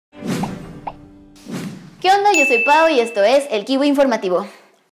¿Qué onda? Yo soy Pao y esto es el Kiwi Informativo.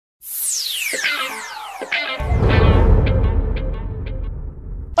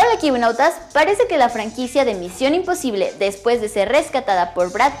 Hola Kiwinautas, parece que la franquicia de Misión Imposible, después de ser rescatada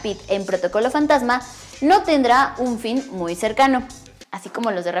por Brad Pitt en Protocolo Fantasma, no tendrá un fin muy cercano, así como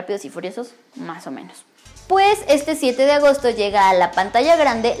los de Rápidos y Furiosos, más o menos. Pues este 7 de agosto llega a la pantalla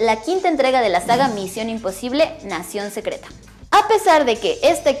grande la quinta entrega de la saga Misión Imposible, Nación Secreta. A pesar de que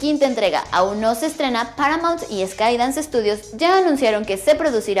esta quinta entrega aún no se estrena, Paramount y Skydance Studios ya anunciaron que se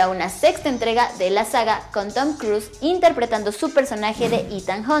producirá una sexta entrega de la saga con Tom Cruise interpretando su personaje de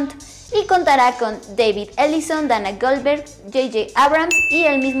Ethan Hunt y contará con David Ellison, Dana Goldberg, J.J. Abrams y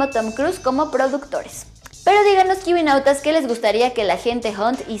el mismo Tom Cruise como productores. Pero díganos, Kiwinautas, ¿qué les gustaría que la gente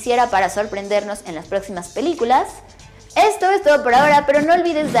Hunt hiciera para sorprendernos en las próximas películas? Esto es todo por ahora, pero no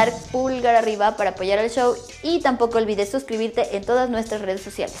olvides dar pulgar arriba para apoyar al show y tampoco olvides suscribirte en todas nuestras redes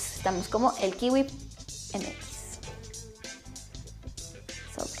sociales. Estamos como el Kiwi MX.